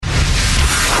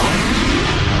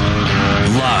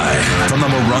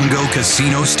Rungo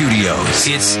Casino Studios.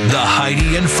 It's the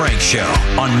Heidi and Frank Show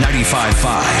on 95.5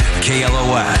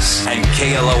 KLOS and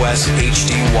KLOS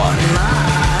HD1.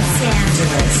 Los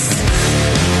Angeles.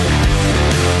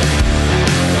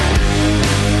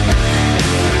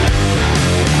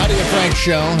 Heidi and Frank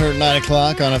Show, here at 9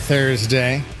 o'clock on a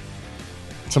Thursday.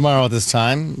 Tomorrow at this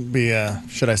time, be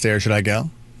Should I Stay or Should I Go?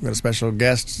 We've got a special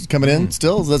guest coming in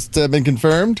still. That's been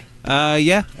confirmed.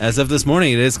 Yeah, as of this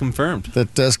morning, it is confirmed.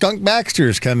 That Skunk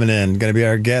Baxter's coming in. Going to be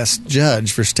our guest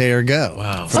judge for Stay or Go.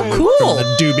 Wow. From cool.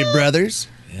 the Doobie Brothers.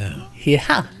 Yeah.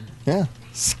 Yeah. Yeah.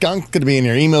 Skunk's going to be in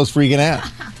here. Email's freaking out.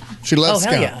 She loves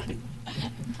Hell Skunk. yeah.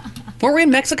 Weren't we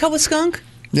in Mexico with Skunk?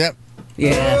 Yep.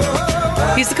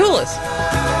 Yeah. He's the coolest.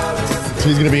 So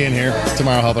he's going to be in here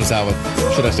tomorrow helping us out with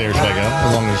Should I Stay or Should I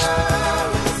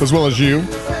Go? As well as you.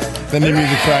 Then New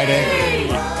Music Friday.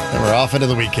 And we're off into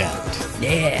the weekend.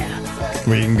 Yeah.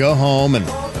 Where you can go home and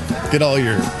get all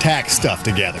your tax stuff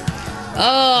together.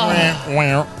 Oh.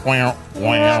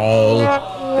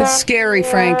 It's scary,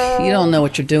 Frank. You don't know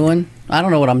what you're doing. I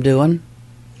don't know what I'm doing.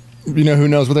 You know who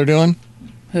knows what they're doing?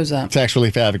 Who's that? Tax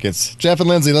Relief Advocates. Jeff and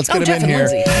Lindsay, let's get them Jeff in and here.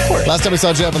 Lindsay, of course. Last time we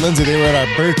saw Jeff and Lindsay, they were at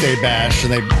our birthday bash,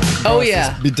 and they brought yeah.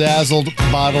 this bedazzled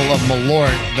bottle of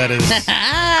Malort that is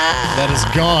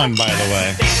gone, by the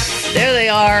way. There they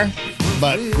are.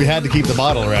 But we had to keep the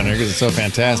bottle around here because it's so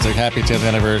fantastic. Happy 10th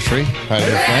anniversary. Heidi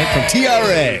and Frank from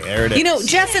TRA. There it is. You know,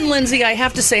 Jeff and Lindsay, I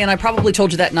have to say, and I probably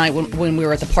told you that night when we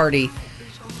were at the party,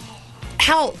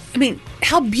 how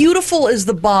beautiful is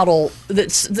the bottle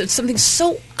that something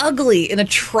so ugly and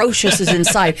atrocious is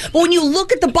inside. But when you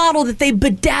look at the bottle that they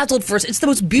bedazzled for us, it's the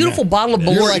most beautiful bottle of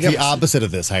Malort. You're like the opposite of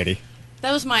this, Heidi.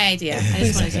 That was my idea. I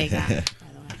just want to take that,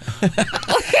 by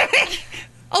the way.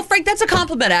 Oh, Frank, that's a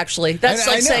compliment, actually. That's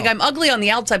I like know. saying I'm ugly on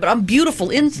the outside, but I'm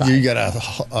beautiful inside. You got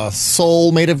a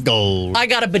soul made of gold. I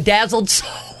got a bedazzled soul.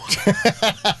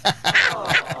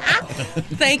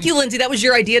 Thank you, Lindsay. That was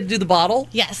your idea to do the bottle?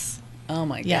 Yes. Oh,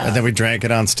 my God. Yeah. And then we drank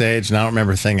it on stage, and I don't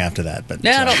remember a thing after that. But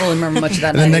I don't really remember much of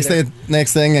that. And then night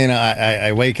next thing, you know,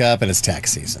 I wake up and it's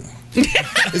tax season.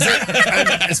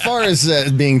 As far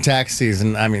as being tax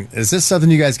season, I mean, is this something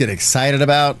you guys get excited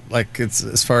about? Like, it's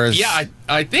as far as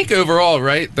I think overall,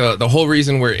 right, the whole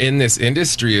reason we're in this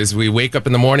industry is we wake up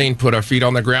in the morning, put our feet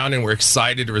on the ground, and we're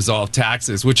excited to resolve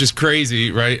taxes, which is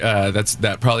crazy, right?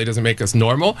 That probably doesn't make us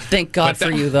normal. Thank God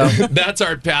for you, though. That's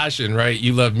our passion, right?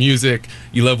 You love music,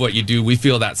 you love what you do. We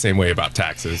feel that same way about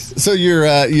taxes. So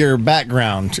your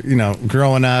background, you know,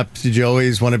 growing up, did you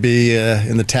always want to be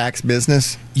in the tax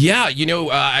business? Yeah, you know,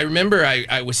 I remember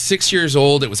I was 6 years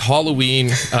old. It was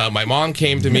Halloween. My mom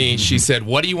came to me. She said,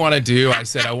 "What do you want to do?" I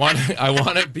said, "I want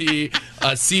to be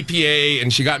a CPA."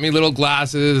 And she got me little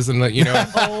glasses and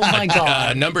Oh my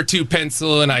God. number 2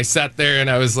 pencil. And I sat there and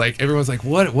I was like, everyone's like,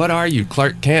 "What are you,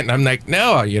 Clark Kent?" And I'm like,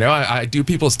 "No, I do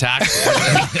people's taxes."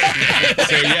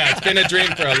 So yeah, it's been a dream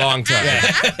for a long time.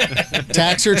 Yeah.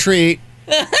 Tax or treat?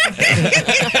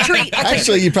 Treat.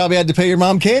 Actually, you probably had to pay your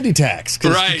mom candy tax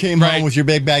because you came home with your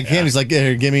big bag of candy. He's like,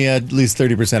 "Here, give me at least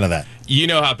 30% of that." You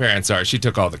know how parents are. She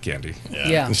took all the candy. Yeah,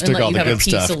 She and took let all you the have good a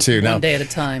piece stuff, too. one day at a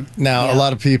time. Now, a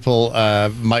lot of people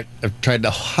might have tried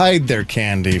to hide their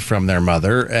candy from their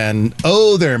mother and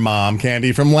owe their mom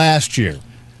candy from last year.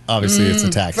 Obviously, it's a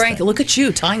tax Frank, thing. look at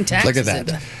you tying taxes. Look at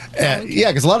that. Yeah,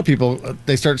 because a lot of people,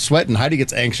 they start sweating. Heidi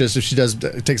gets anxious if she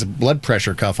takes a blood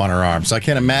pressure cuff on her arm. So I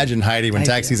can't imagine, Heidi, when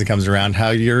tax season comes around,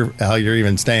 how you're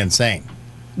even staying sane.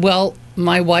 Well,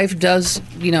 my wife does,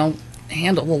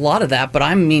 handle a lot of that, but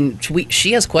I mean,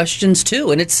 she has questions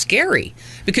too, and it's scary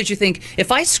because you think,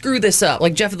 if I screw this up,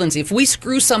 like Jeff and Lindsay, if we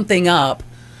screw something up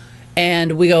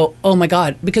and we go, oh my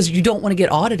God, because you don't want to get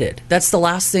audited. That's the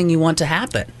last thing you want to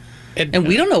happen. And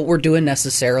we don't know what we're doing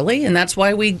necessarily, and that's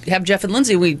why we have Jeff and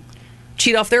Lindsay. We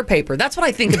cheat off their paper. That's what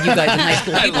I think of you guys in high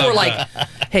school. People were like,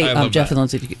 "Hey, Jeff and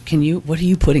Lindsay, what are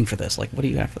you putting for this? Like, what do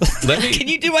you have for this? Can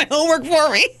you do my homework for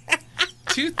me?"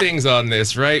 2 things on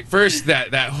this, right? First,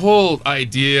 that whole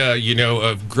idea,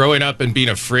 of growing up and being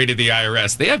afraid of the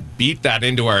IRS. They have beat that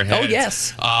into our heads. Oh,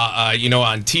 yes.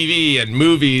 On TV and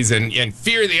movies and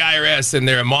fear the IRS, and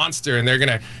they're a monster and they're going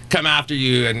to come after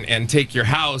you and take your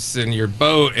house and your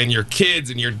boat and your kids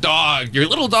and your dog, your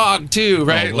little dog too,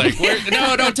 right? Oh.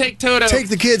 No, don't take Toto. Take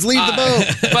the kids, leave the boat.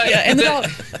 And the dog.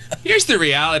 here's the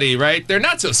reality, right? They're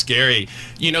not so scary.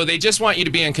 You know, they just want you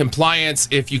to be in compliance.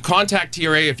 If you contact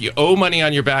TRA, if you owe money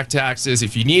on your back taxes,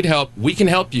 if you need help, we can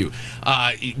help you.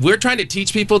 We're trying to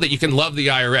teach people that you can love the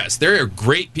IRS. There are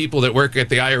great people that work at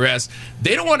the IRS.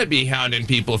 They don't want to be hounding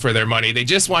people for their money. They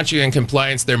just want you in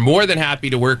compliance. They're more than happy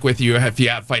to work with you if you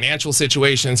have financial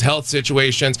situations, health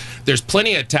situations. There's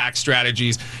plenty of tax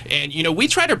strategies. And, you know, we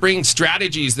try to bring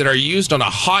strategies that are used on a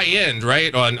high end,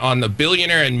 right, on the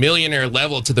billionaire and millionaire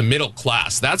level to the middle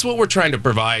class. That's what we're trying to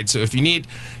provide. So if you need,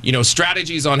 you know,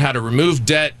 strategies on how to remove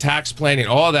debt, tax planning,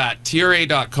 all that,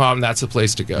 TRA.com, that's the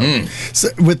place to go. So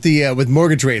with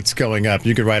mortgage rates going up,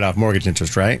 you could write off mortgage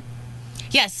interest, right?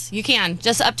 Yes, you can.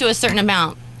 Just up to a certain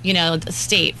amount. You know, the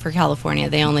state for California,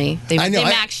 they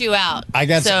max you out. I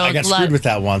got screwed with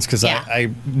that once because I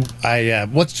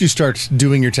once you start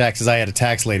doing your taxes, I had a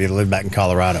tax lady that lived back in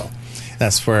Colorado.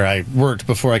 That's where I worked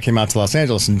before I came out to Los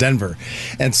Angeles in Denver.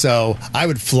 And so I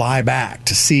would fly back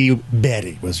to see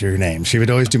Betty, was her name. She would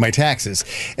always do my taxes.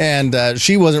 And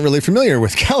she wasn't really familiar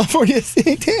with California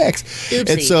state tax. Oopsie.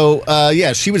 And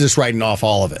so, she was just writing off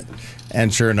all of it.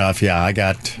 And sure enough, I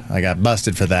got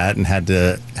busted for that and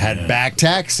had back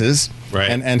taxes. Right.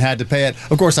 And had to pay it.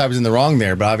 Of course, I was in the wrong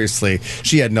there, but obviously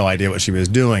she had no idea what she was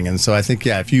doing. And so I think,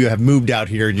 if you have moved out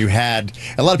here and you had,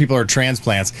 a lot of people are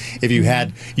transplants, if you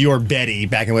had your Betty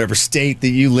back in whatever state that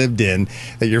you lived in,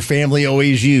 that your family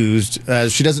always used,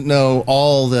 she doesn't know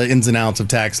all the ins and outs of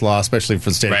tax law, especially for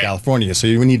the state of California. So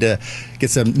you need to get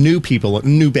some new people,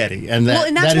 new Betty. And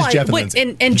that is Jeff and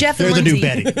Lindsay. And Jeff and They're Lindsay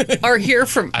the new Betty. are here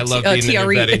from I love being the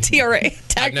new Betty. TRA.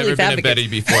 I've never been a Betty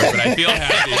before, but I feel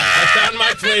happy. I found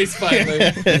my place finally.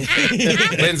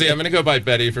 Lindsay, I'm going to go by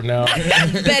Betty from now on.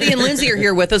 Betty and Lindsay are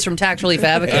here with us from Tax Relief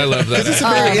Advocate. I love that. It's a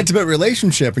very intimate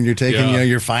relationship when you're taking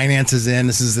your finances in.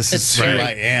 This is who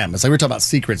I am. It's like we were talking about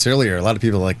secrets earlier. A lot of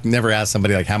people never ask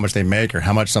somebody how much they make or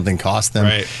how much something costs them.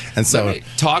 Right. And so let me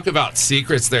talk about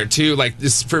secrets there too. Like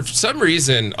this, for some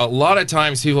reason, a lot of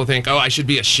times people think, I should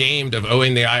be ashamed of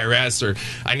owing the IRS, or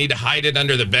I need to hide it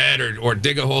under the bed, or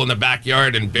dig a hole in the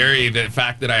backyard and bury the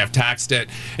fact that I have tax debt.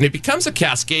 And it becomes a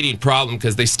cascading problem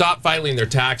because they stop filing their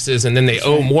taxes and then they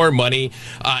owe more money.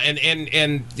 And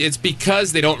it's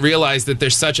because they don't realize that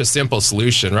there's such a simple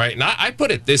solution, right? And I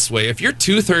put it this way. If your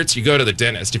tooth hurts, you go to the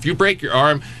dentist. If you break your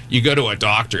arm, you go to a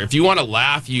doctor. If you want to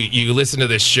laugh, you listen to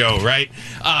this show, right?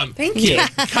 Thank you.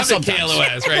 Come to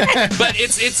KLOS, right? But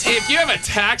it's if you have a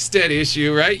tax debt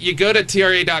issue, right, you go to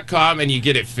TRA.com and you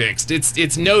get it fixed.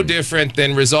 It's no different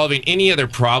than resolving any other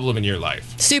problem in your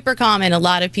life. Super common. A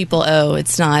lot of people owe.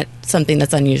 It's not something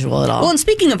that's unusual at all. Well, and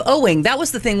speaking of owing, that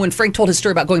was the thing when Frank told his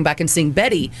story about going back and seeing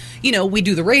Betty. You know, we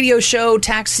do the radio show,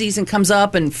 tax season comes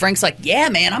up, and Frank's like, yeah,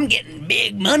 man, I'm getting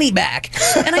big money back.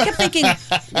 And I kept thinking,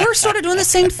 we're sort of doing the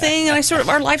same thing, and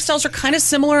our lifestyles are kind of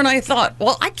similar, and I thought,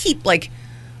 well, I keep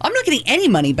I'm not getting any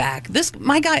money back.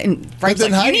 My guy, and Frank's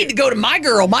like, you need to go to my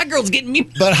girl. My girl's getting me.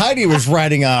 But Heidi was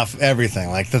writing off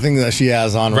everything, like the thing that she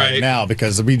has on right now,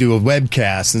 because we do a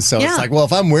webcast. And so it's like, well,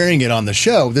 if I'm wearing it on the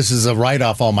show, this is a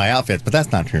write-off all my outfits. But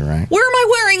that's not true, right? Where am I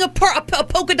wearing a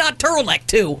polka dot turtleneck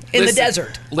to in the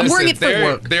desert? I'm wearing it for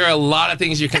work. There are a lot of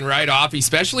things you can write off,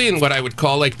 especially in what I would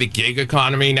call the gig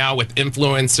economy now with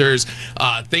influencers,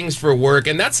 things for work.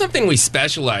 And that's something we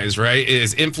specialize, right,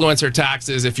 is influencer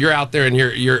taxes. If you're out there and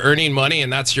you're earning money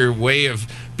and that's your way of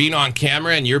being on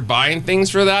camera and you're buying things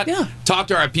for that, talk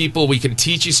to our people. We can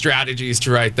teach you strategies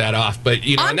to write that off. But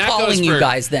I'm and that calling goes for you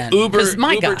guys then.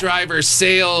 Uber drivers,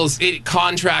 sales,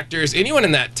 contractors, anyone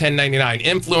in that 1099,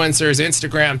 influencers,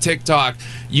 Instagram, TikTok,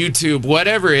 YouTube,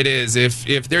 whatever it is.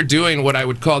 If they're doing what I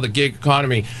would call the gig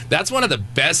economy, that's one of the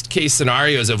best case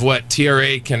scenarios of what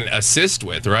TRA can assist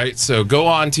with, right? So go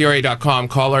on TRA.com,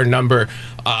 call our number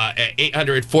at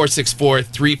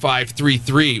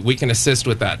 800-464-3533. We can assist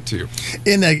with that too.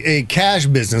 In a cash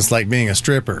business like being a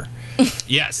stripper.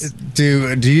 Yes.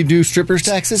 Do you do strippers'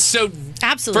 taxes? So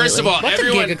absolutely. First of all,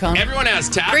 everyone has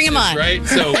taxes, Bring 'em on. right?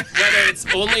 So whether it's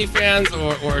OnlyFans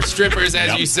or strippers,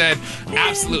 as you said,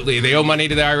 absolutely. They owe money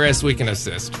to the IRS. We can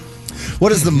assist.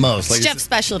 What is the most? It's Jeff's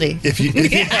specialty.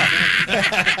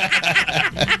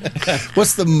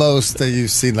 What's the most that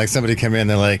you've seen? Like somebody come in,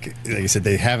 they're like you said,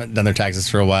 they haven't done their taxes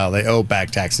for a while. They owe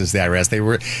back taxes to the IRS.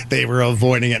 They were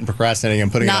avoiding it and procrastinating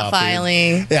and putting it off. Not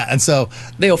filing. Yeah, and so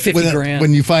they owe $50,000.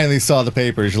 When you finally saw the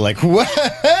papers, you're like, whoa,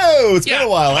 it's been a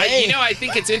while. Hey. I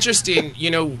think it's interesting.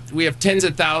 We have tens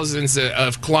of thousands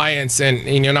of clients, and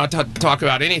not to talk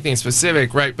about anything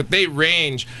specific, right? But they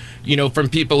range. from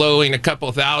people owing a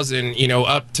couple thousand,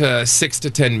 up to 6 to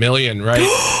 10 million, right?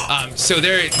 So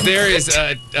there is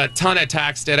a ton of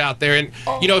tax debt out there. And,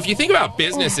 if you think about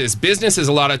businesses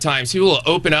a lot of times, people will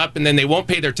open up and then they won't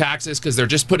pay their taxes because they're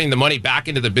just putting the money back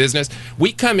into the business.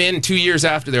 We come in 2 years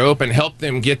after they're open, help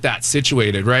them get that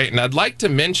situated, right? And I'd like to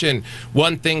mention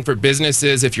one thing for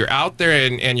businesses. If you're out there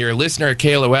and you're a listener at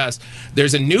KLOS,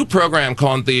 there's a new program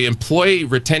called the Employee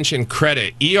Retention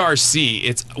Credit, ERC.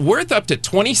 It's worth up to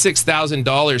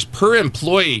 $26,000 per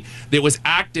employee that was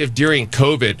active during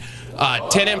COVID.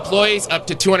 10 employees, up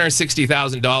to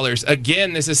 $260,000.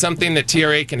 Again, this is something that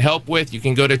TRA can help with. You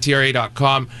can go to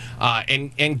TRA.com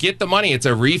and get the money. It's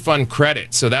a refund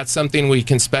credit. So that's something we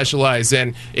can specialize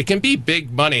in. It can be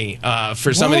big money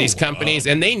for some of these companies,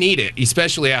 and they need it,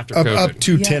 especially after COVID. Up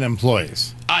to 10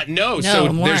 employees. No,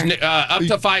 so more. there's up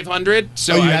to 500.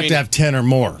 So you have to have 10 or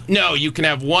more. No, you can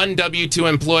have one W-2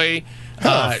 employee.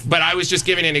 But I was just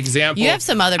giving an example. You have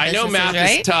some other businesses, I know math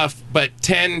right? is tough, but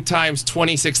 10 times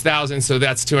 26,000, so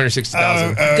that's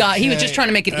 260,000. God, he was just trying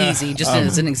to make it easy, just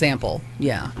as an TRA.com.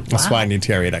 Yeah. That's why I need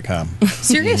TRA.com.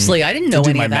 Seriously, I didn't know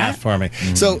do any my of that. math for me.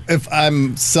 So if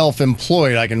I'm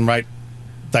self-employed, I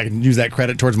can use that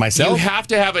credit towards myself? You have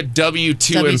to have a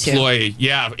W-2 W-2. employee,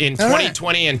 in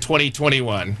 2020 and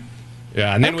 2021.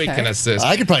 Yeah, and then we can assist.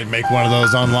 I could probably make one of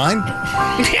those online.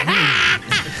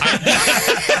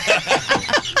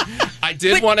 I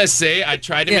did want to say I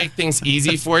tried to make things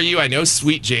easy for you. I know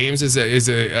Sweet James is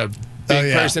a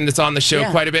big person that's on the show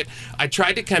quite a bit. I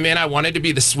tried to come in. I wanted to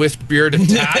be the swift beard of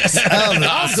tax. So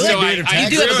I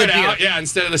drew it out,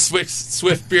 instead of the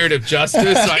swift beard of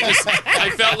justice. So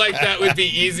I felt like that would be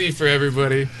easy for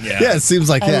everybody. Yeah, it seems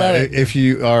like if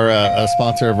you are a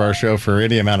sponsor of our show for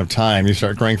any amount of time, you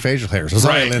start growing facial hairs.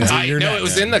 Sorry, Lindsay, I know it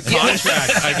was in the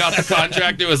contract. I got the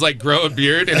contract. It was like grow a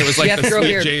beard, and it was like the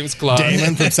Sweet James clause.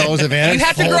 Damon from Sellers Advantage. You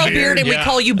have to grow a beard, and we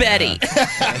call you Betty.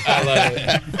 I love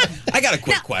it. I got a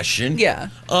quick question. Yeah.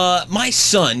 My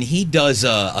son, he does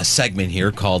a segment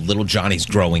here called Little Johnny's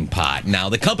Growing Pot. Now,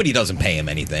 the company doesn't pay him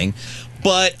anything,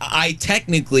 but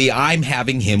I'm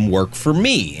having him work for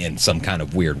me in some kind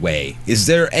of weird way. Is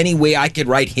there any way I could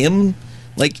write him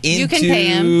you can pay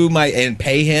him.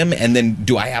 pay him, and then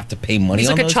do I have to pay money? He's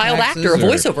on like a those child taxes, actor, a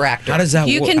or voiceover actor. How does that work?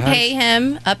 You can pay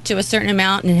him up to a certain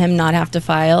amount and him not have to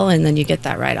file, and then you get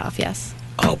that write-off, yes.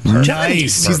 Oh, perfect.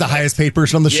 Nice. He's the highest paid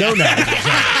person on the show now.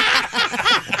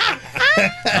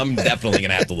 I'm definitely going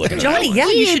to have to look at it. Johnny,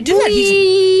 you should do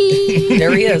that.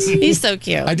 There he is. He's so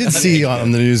cute. I did see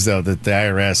on the news, though, that the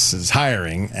IRS is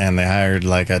hiring, and they hired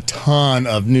like a ton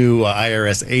of new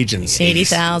IRS agents.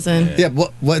 80,000. Yeah,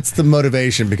 what's the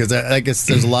motivation? Because I guess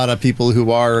there's a lot of people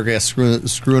who are, I guess,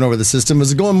 screwing over the system.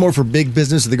 Is it going more for big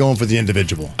business, or are they going for the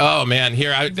individual? Oh, man.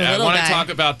 Here, I want to talk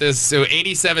about this. So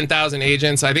 87,000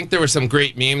 agents. I think there were some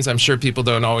great memes. I'm sure people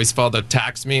don't always follow the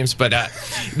tax memes, but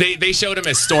they showed them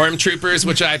as stormtroopers,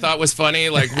 which I thought was funny,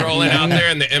 like rolling out there,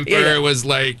 and the emperor was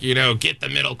like, get the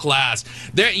middle class.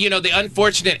 There, the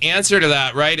unfortunate answer to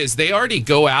that, right, is they already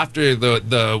go after the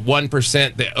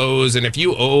 1% that owes, and if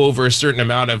you owe over a certain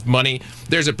amount of money,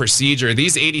 there's a procedure.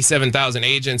 These 87,000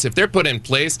 agents, if they're put in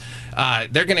place,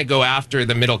 they're going to go after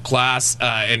the middle class,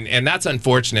 and that's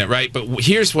unfortunate, right? But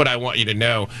here's what I want you to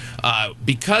know.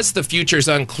 Because the future's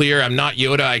unclear, I'm not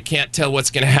Yoda. I can't tell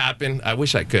what's going to happen. I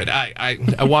wish I could.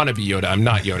 I want to be Yoda. I'm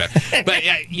not Yoda. But,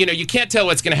 you can't tell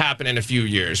what's going to happen in a few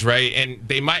years, right? And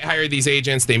they might hire these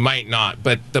agents. They might not.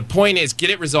 But the point is, get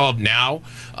it resolved now.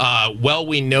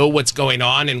 We know what's going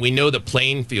on, and we know the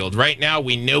playing field. Right now,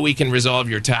 we know we can resolve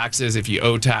your taxes. If you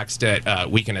owe tax debt,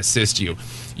 we can assist you.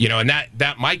 And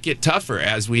that might get tougher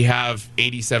as we have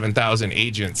 87,000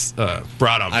 agents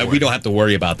brought on board. We don't have to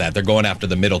worry about that. They're going after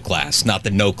the middle class, not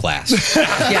the no class. We're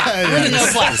the no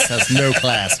class. That's no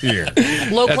class here.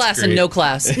 Low class and no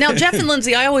class. Now, Jeff and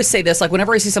Lindsay, I always say this, like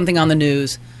whenever I see something on the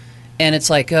news, and it's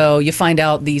like, you find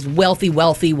out these wealthy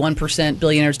 1%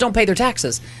 billionaires don't pay their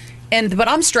taxes. But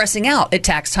I'm stressing out at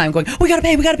tax time going, we got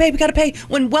to pay,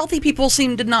 when wealthy people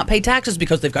seem to not pay taxes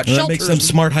because they've got shelters. That makes them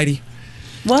smart, Heidi.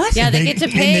 What? Yeah, they get to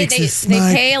pay. They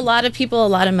pay a lot of people a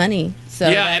lot of money. So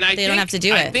they don't have to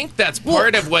do it. I think that's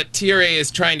part of what TRA is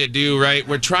trying to do, right?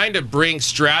 We're trying to bring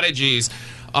strategies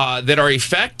that are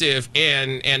effective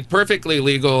and perfectly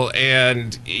legal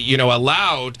and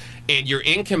allowed, and you're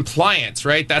in compliance,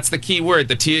 right? That's the key word.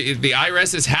 The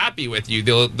IRS is happy with you.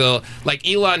 They'll like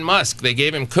Elon Musk. They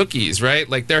gave him cookies, right?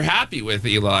 Like they're happy with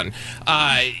Elon,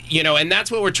 and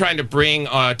that's what we're trying to bring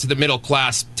to the middle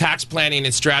class: tax planning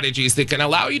and strategies that can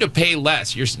allow you to pay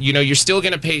less. You're still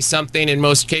going to pay something in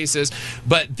most cases,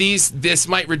 but this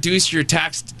might reduce your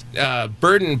tax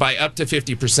burden by up to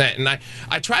 50%. And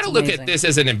I try to look at this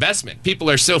as an investment. People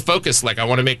are so focused, like, I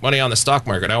want to make money on the stock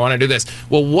market. I want to do this.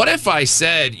 Well, what if I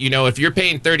said, if you're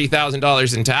paying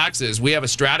 $30,000 in taxes, we have a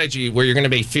strategy where you're going to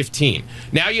pay $15,000.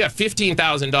 Now you have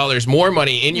 $15,000 more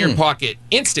money in your pocket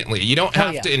instantly. You don't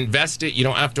have to invest it. You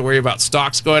don't have to worry about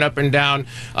stocks going up and down.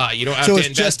 You don't have to invest in So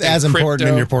it's just as important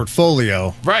in your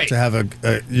portfolio to have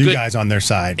you guys on their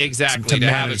side. Exactly. To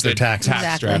manage their tax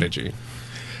strategy.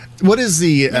 What is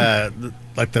the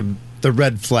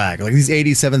red flag? Like these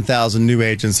 87,000 new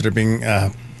agents that are being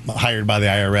hired by the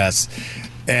IRS,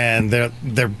 and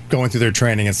they're going through their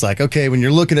training. It's like, okay, when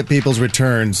you're looking at people's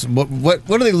returns, what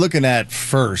are they looking at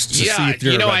first to see if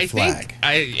you're a red flag?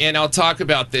 And I'll talk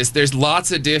about this. There's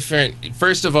lots of different.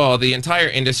 First of all, the entire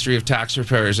industry of tax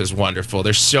preparers is wonderful.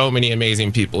 There's so many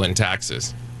amazing people in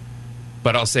taxes.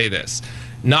 But I'll say this.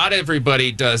 Not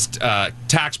everybody does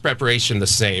tax preparation the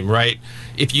same, right?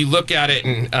 If you look at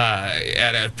it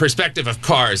at a perspective of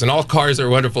cars, and all cars are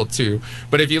wonderful too,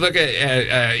 but if you look at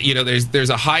there's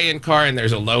a high-end car and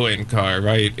there's a low-end car,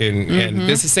 right?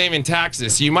 And it's the same in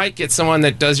taxes. You might get someone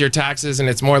that does your taxes and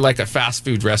it's more like a fast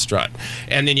food restaurant,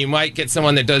 and then you might get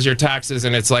someone that does your taxes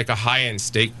and it's like a high-end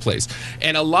steak place.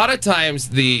 And a lot of times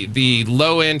the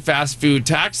low-end fast food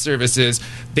tax services,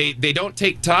 they don't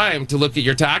take time to look at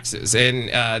your taxes,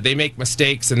 and they make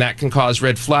mistakes, and that can cause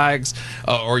red flags,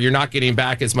 or you're not getting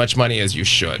back as much money as you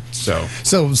should. So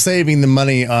saving the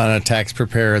money on a tax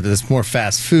preparer that's more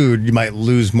fast food, you might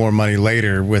lose more money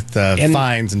later with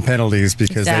fines and penalties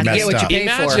because they messed up.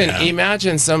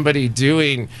 Imagine somebody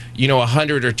doing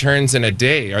 100 returns in a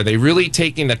day. Are they really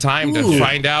taking the time to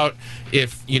find out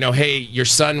if hey, your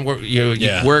son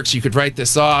works, you could write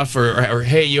this off, or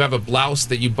hey, you have a blouse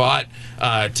that you bought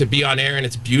to be on air and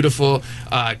it's beautiful.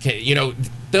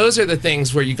 Those are the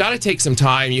things where you got to take some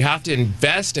time. You have to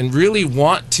invest and really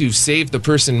want to save the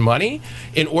person money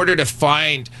in order to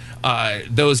find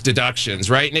those deductions,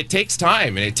 right? And it takes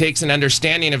time, and it takes an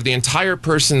understanding of the entire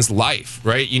person's life,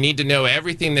 right? You need to know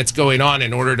everything that's going on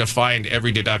in order to find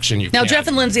every deduction you can. Now, Jeff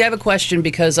and Lindsay, I have a question,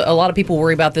 because a lot of people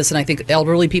worry about this, and I think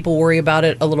elderly people worry about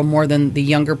it a little more than the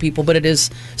younger people, but it is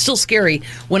still scary.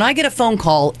 When I get a phone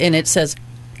call and it says,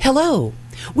 "Hello,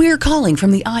 we're calling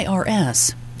from the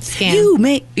IRS."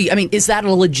 Scam. Is that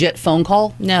a legit phone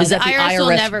call? No, is that the IRS will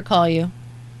never call you.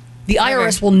 The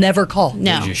IRS will never call.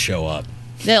 No. They just show up.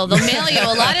 They'll mail you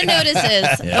a lot of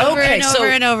notices over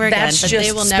and over again, but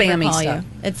they will never call you.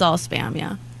 It's all spam,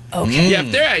 yeah. Okay. Yeah,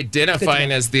 if they're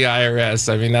identifying as the IRS,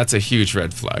 that's a huge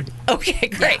red flag. Okay,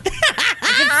 great. If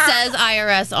it says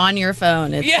IRS on your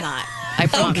phone, it's not. I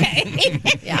promise. Okay.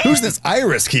 Yeah. Who's this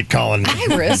Iris keep calling me?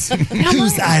 Iris?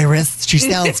 Who's Iris? She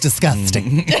sounds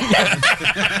disgusting.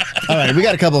 All right, we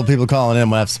got a couple of people calling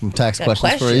in. We'll have some tax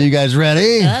questions for you. You guys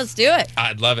ready? Yeah, let's do it.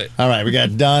 I'd love it. All right, we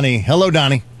got Donnie. Hello,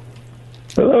 Donnie.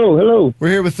 Hello. We're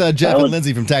here with Jeff and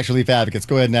Lindsay from Tax Relief Advocates.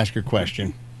 Go ahead and ask your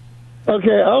question.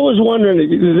 Okay, I was wondering,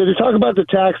 they talk about the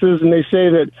taxes and they say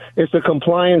that it's a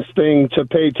compliance thing to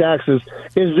pay taxes.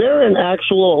 Is there an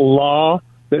actual law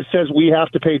that says we have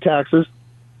to pay taxes?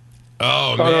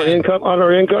 Oh, man. On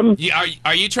our income? Yeah,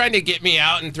 are you trying to get me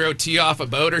out and throw tea off a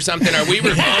boat or something? Are we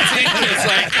revolting? It's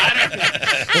like, I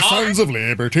don't. The Sons of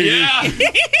Liberty. Yeah.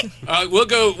 We'll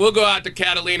go out to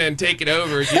Catalina and take it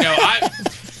over.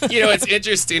 It's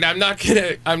interesting. I'm not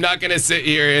gonna sit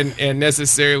here and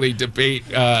necessarily debate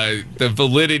the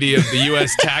validity of the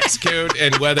U.S. tax code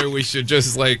and whether we should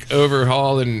just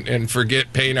overhaul and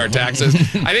forget paying our taxes.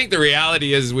 I think the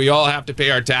reality is we all have to pay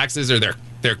our taxes, or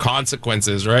their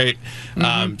consequences, right?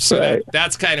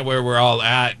 That's kind of where we're all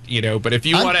at, But if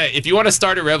you want to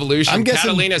start a revolution,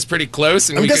 Catalina's pretty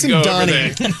close, and we can go over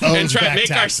there and try to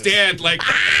make our stand.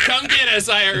 Come get us,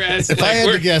 IRS. If I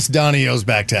had to guess, Donnie owes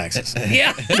back taxes.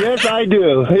 Yeah. Yes, I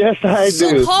do.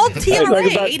 So call TRA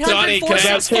 800 Donnie,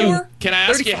 can I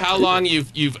ask you how long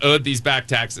you've owed these back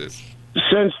taxes?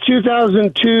 Since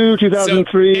 2002,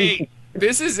 2003.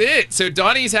 This is it. So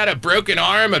Donnie's had a broken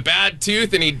arm, a bad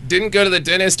tooth, and he didn't go to the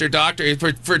dentist or doctor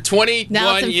for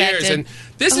 21 years. And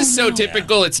This is so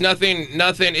typical. It's nothing.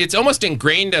 It's almost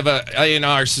ingrained in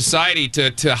our society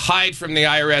to hide from the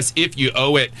IRS if you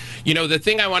owe it. You know, the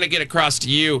thing I want to get across to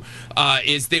you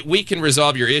is that we can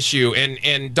resolve your issue.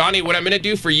 And Donnie, what I'm going to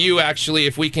do for you, actually,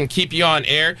 if we can keep you on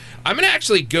air, I'm going to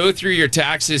actually go through your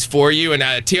taxes for you, and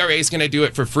TRA is going to do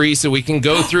it for free, so we can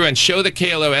go through and show the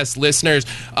KLOS listeners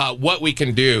what we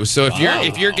can do. So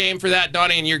if you're game for that,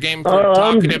 Donnie, and you're game for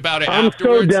talking about it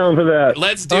afterwards, I'm so down for that.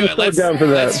 Let's do it.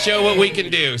 Let's show what we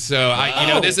can do. So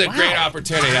this is a great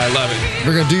opportunity. I love it.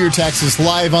 We're gonna do your taxes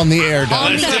live on the air,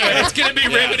 Don. Let's do it. It's gonna be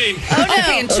riveting.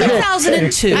 Okay, in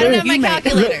 2002. I don't have my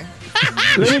calculator.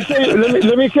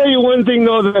 Let me tell you one thing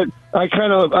though that I don't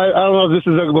know if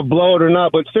this is a blowout or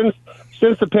not, but since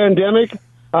the pandemic,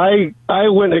 I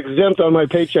went exempt on my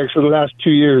paychecks for the last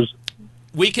 2 years.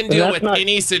 We can deal with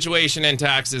any situation in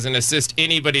taxes and assist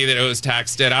anybody that owes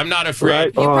tax debt. I'm not afraid. Right.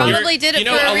 You probably did it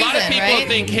for a reason, lot of people right?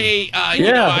 think, hey, I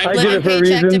did it for a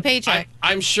paycheck reason. to paycheck.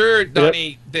 I'm sure,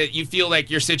 Donnie, that you feel like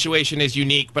your situation is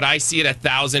unique, but I see it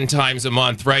 1,000 times a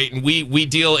month, right? And we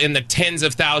deal in the tens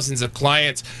of thousands of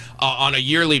clients on a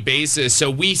yearly basis.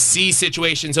 So we see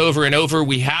situations over and over.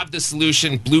 We have the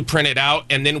solution blueprinted out,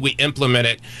 and then we implement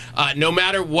it. No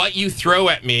matter what you throw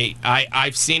at me,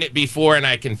 I've seen it before, and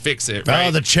I can fix it, right? Oh,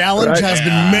 the challenge has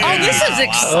been made. Oh, this is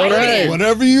exciting.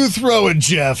 Whatever you throw at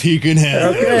Jeff, he can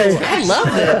have. Okay. I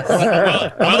love this.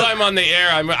 While I'm on the air,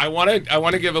 I want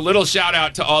to give a little shout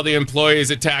out to all the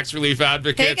employees at Tax Relief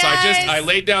Advocates. Hey, guys. I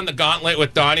laid down the gauntlet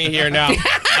with Donnie here now.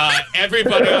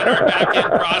 Everybody on our back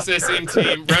end processing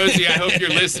team, Rosie, I hope you're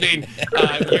listening.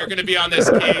 You're going to be on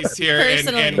this case here,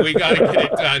 and we got to get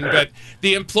it done. But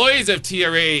the employees of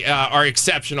TRA are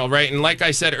exceptional, right? And like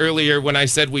I said earlier, when I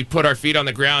said we put our feet on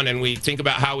the ground and we think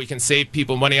about how we can save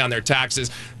people money on their taxes,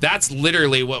 that's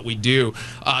literally what we do.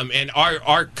 And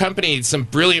our company, some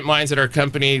brilliant minds at our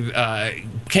company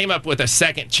came up with a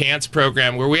second chance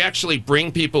program where we actually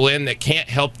bring people in that can't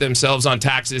help themselves on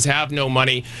taxes, have no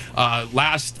money.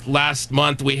 Last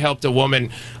month we helped a woman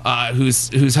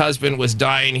whose husband was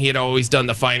dying. He had always done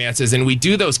the finances, and we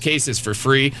do those cases for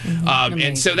free.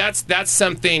 And so that's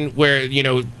something where, you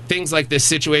know, things like this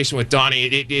situation with Donnie,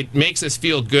 it makes us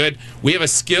feel good. We have a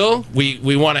skill.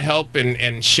 We want to help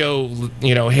and show,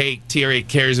 you know, hey, TRA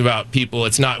cares about people. We're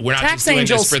not just doing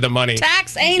this for the money.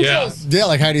 Tax angels. Yeah,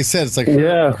 like Heidi said, it's like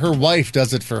her wife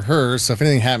does it for her. So if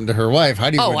anything happened to her wife,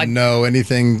 Heidi wouldn't know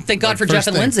anything. Thank God for Jeff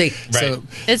and Lindsay. Right. So,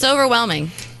 It's overwhelming.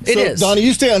 It is. Donnie,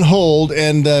 you stay on hold,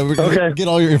 and we're going to get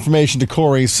all your information to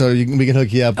Corey so we can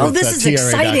hook you up with this is TRA.com.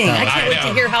 exciting. I can't wait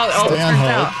to hear how it all turns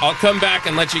out. I'll come back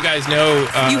and let you guys know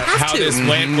how this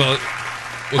went.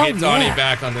 We'll get Donnie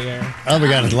back on the air. Oh, we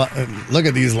got to look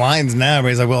at these lines now.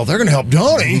 Everybody's like, well, they're going to help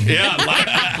Donnie. Yeah,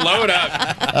 blow it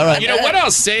up. All right. You know what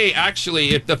I'll say,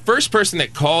 actually, if the first person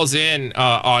that calls in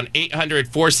on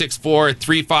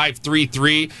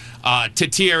 800-464-3533 to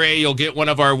TRA, you'll get one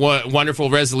of our wonderful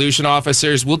resolution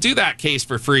officers. We'll do that case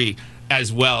for free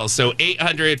as well. So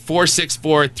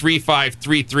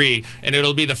 800-464-3533, and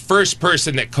it'll be the first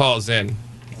person that calls in.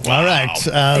 All right.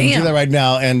 Do that right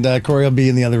now. And Corey will be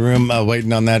in the other room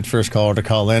waiting on that first caller to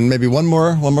call in. Maybe one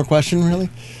more question,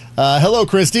 really? Hello,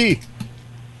 Christy.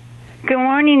 Good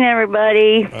morning,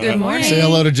 everybody. Good morning. Say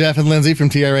hello to Jeff and Lindsay from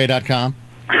TRA.com.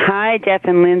 Hi, Jeff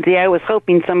and Lindsay. I was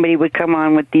hoping somebody would come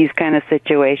on with these kind of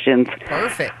situations.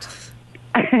 Perfect.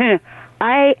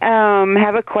 I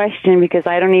have a question because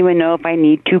I don't even know if I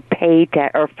need to pay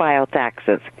or file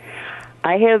taxes.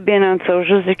 I have been on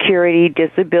Social Security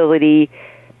disability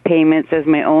payments as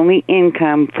my only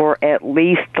income for at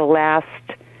least the last,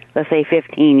 let's say,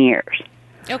 15 years.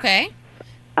 Okay.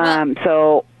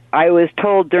 So I was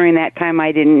told during that time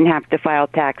I didn't have to file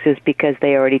taxes because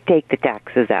they already take the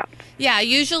taxes out. Yeah,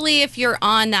 usually if you're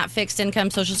on that fixed income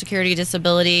Social Security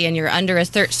disability and you're under a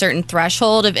certain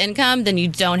threshold of income, then you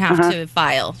don't have to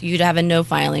file. You'd have a no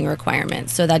filing requirement.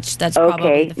 So that's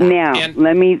probably the fact. Now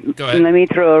let me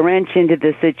throw a wrench into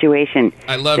the situation.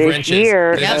 I love this wrenches.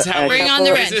 Year, This is how Bring on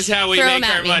the wrench. This is how we Throw make 'em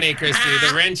at our me. money, Christy.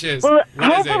 The wrenches. Well,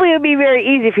 hopefully it'll be very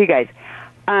easy for you guys.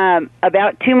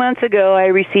 About 2 months ago, I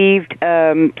received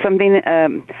I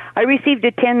received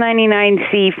a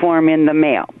 1099-C form in the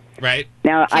mail. Right.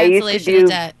 Now, I used to Cancellation of do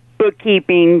debt.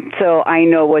 bookkeeping, so I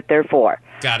know what they're for.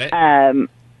 Got it. And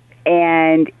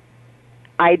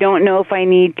I don't know if I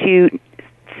need to,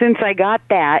 since I got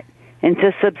that, and it's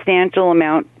a substantial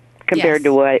amount compared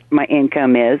to what my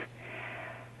income is,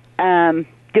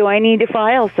 do I need to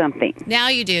file something? Now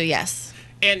you do, yes.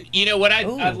 And you know what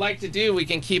I'd like to do? We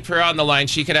can keep her on the line.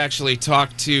 She could actually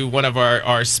talk to one of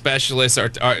our specialists,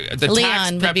 the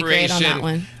Leon tax would be great on preparation that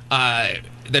one.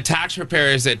 the tax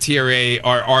preparers at TRA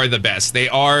are the best. They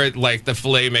are like the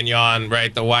filet mignon,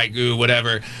 right? The Wagyu,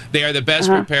 whatever. They are the best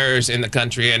preparers in the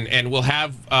country, and we'll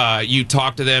have you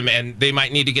talk to them, and they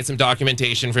might need to get some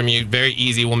documentation from you. Very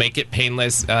easy. We'll make it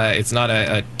painless. It's not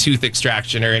a tooth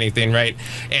extraction or anything, right?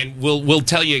 And we'll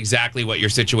tell you exactly what your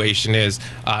situation is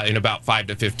in about 5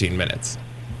 to 15 minutes.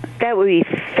 That would be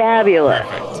fabulous.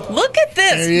 Look at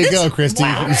this. There you go, Christy.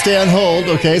 Wow. You stay on hold,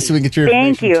 okay, so we can get your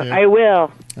Thank you. Too. I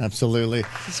will. Absolutely.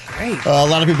 That's great. A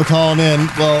lot of people calling in.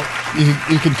 Well,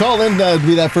 you can call in to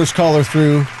be that first caller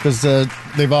through because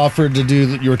they've offered to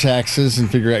do your taxes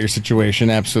and figure out your situation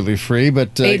absolutely free.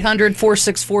 But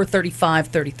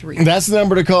 800-464-3533. That's the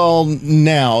number to call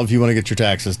now if you want to get your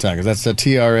taxes done, because that's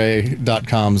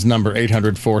TRA.com's number,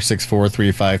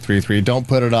 800-464-3533. Don't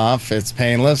put it off. It's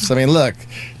painless. I mean, look,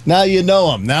 now you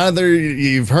know them. Now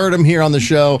you've heard them here on the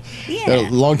show. Yeah.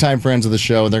 They're longtime friends of the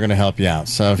show, and they're going to help you out.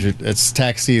 So if it's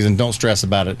tax season, don't stress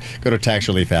about it. Go to Tax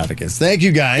Relief Advocates. Thank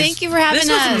you, guys. Thank you for having us.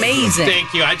 This was amazing.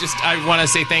 Thank you. I want to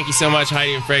say thank you so much,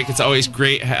 Heidi and Frank. It's always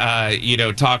great,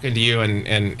 talking to you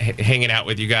and hanging out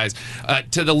with you guys.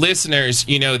 To the listeners,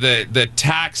 the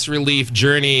tax relief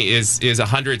journey is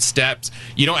 100 steps.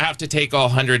 You don't have to take all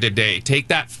 100 a day. Take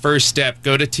that first step.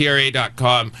 Go to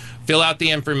TRA.com. Fill out the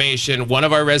information. One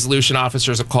of our resolution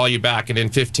officers will call you back and in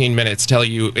 15 minutes tell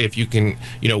you if you can,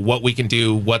 what we can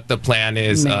do, what the plan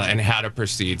is, and how to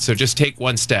proceed. So just take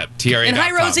one step. TRA.com. And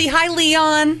hi, Rosie. Hi,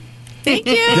 Leon. Thank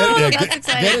you.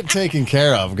 Get it taken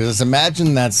care of, because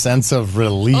imagine that sense of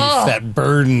relief, that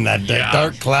burden, that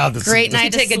dark cloud. That's Great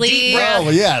night to take sleep. a deep breath. Oh,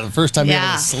 well, yeah, the first time you're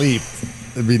able to sleep.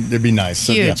 It'd be nice.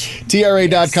 Huge. So,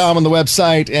 TRA.com on the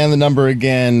website, and the number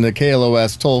again, the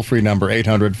KLOS toll-free number,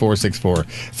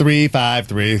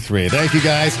 800-464-3533. Thank you,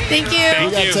 guys. Thank you.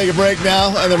 We got to take a break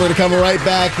now, and then we're going to come right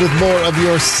back with more of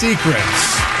your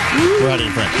secrets. Ready,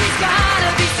 Frank? He's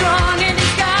gotta be strong and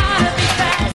he's